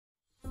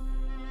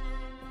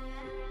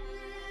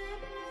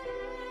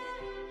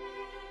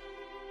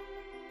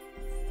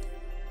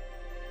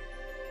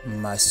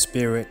My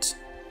spirit,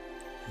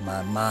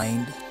 my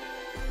mind,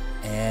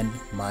 and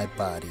my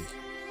body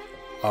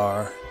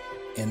are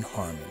in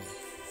harmony.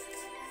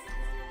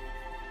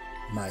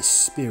 My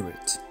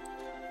spirit,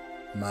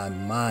 my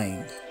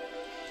mind,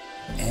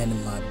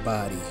 and my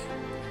body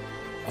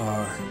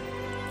are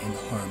in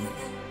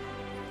harmony.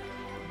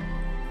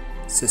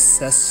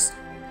 Success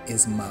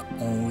is my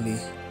only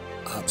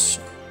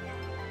option.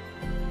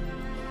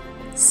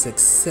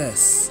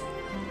 Success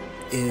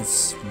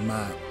is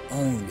my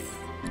only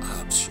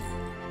option.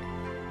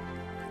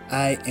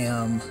 I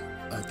am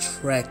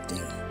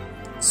attracting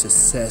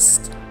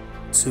success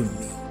to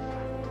me.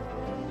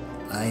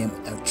 I am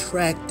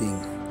attracting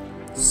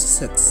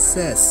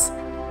success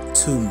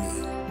to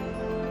me.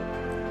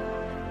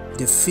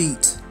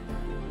 Defeat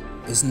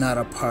is not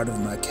a part of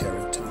my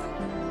character.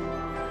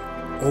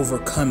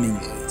 Overcoming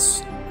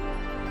is.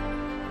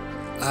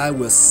 I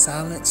will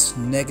silence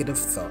negative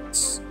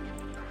thoughts.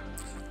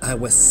 I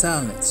will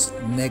silence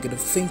negative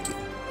thinking.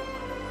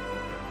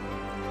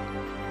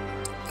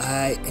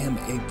 I am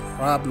a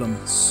problem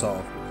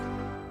solver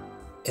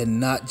and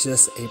not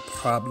just a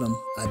problem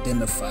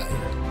identifier.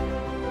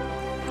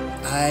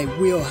 I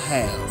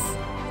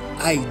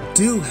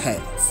do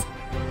have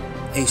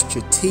a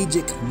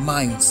strategic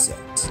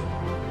mindset.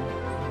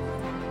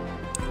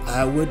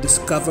 I will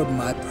discover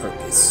my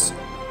purpose.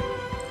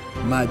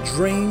 My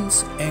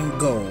dreams and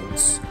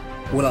goals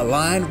will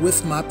align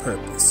with my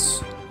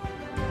purpose.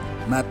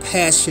 My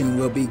passion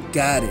will be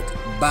guided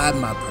by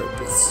my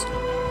purpose.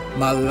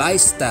 My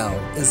lifestyle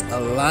is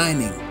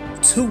aligning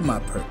to my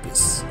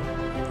purpose.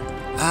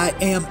 I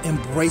am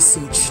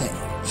embracing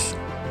change.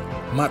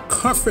 My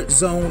comfort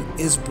zone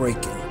is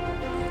breaking.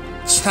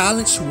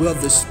 Challenge will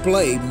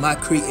display my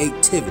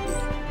creativity.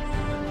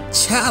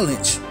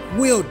 Challenge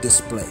will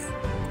display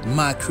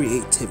my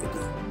creativity.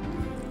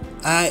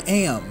 I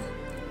am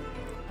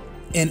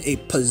in a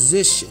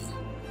position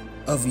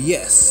of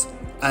yes.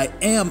 I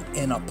am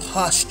in a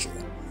posture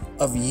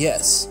of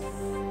yes.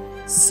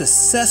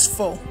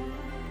 Successful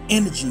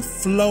energy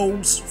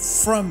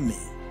flows from me.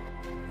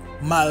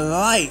 My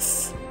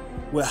life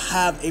will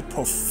have a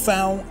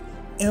profound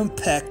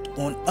impact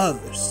on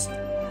others.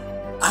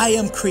 I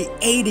am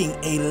creating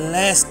a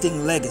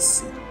lasting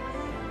legacy.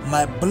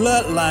 My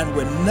bloodline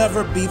will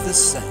never be the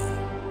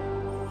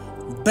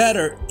same.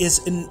 Better is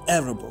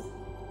inevitable.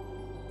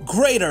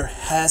 Greater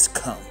has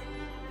come.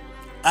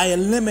 I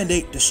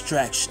eliminate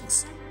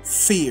distractions,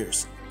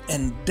 fears,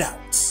 and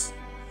doubts,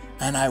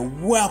 and I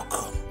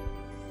welcome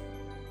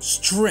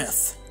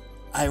strength.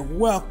 I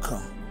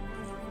welcome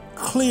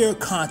clear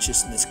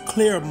consciousness,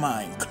 clear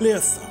mind, clear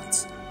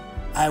thoughts.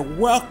 I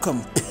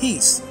welcome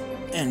peace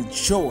and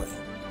joy.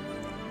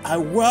 I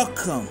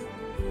welcome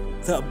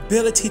the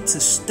ability to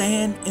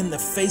stand in the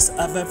face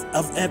of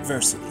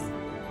adversity.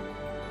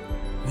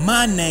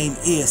 My name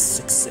is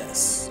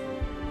success.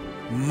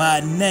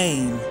 My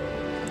name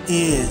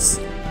is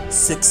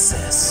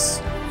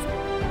success.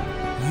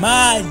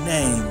 My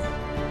name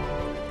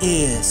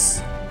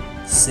is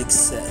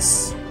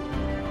success.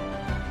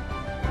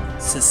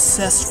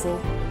 Successful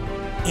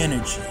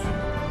energy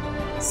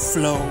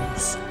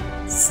flows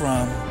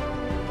from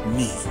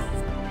me.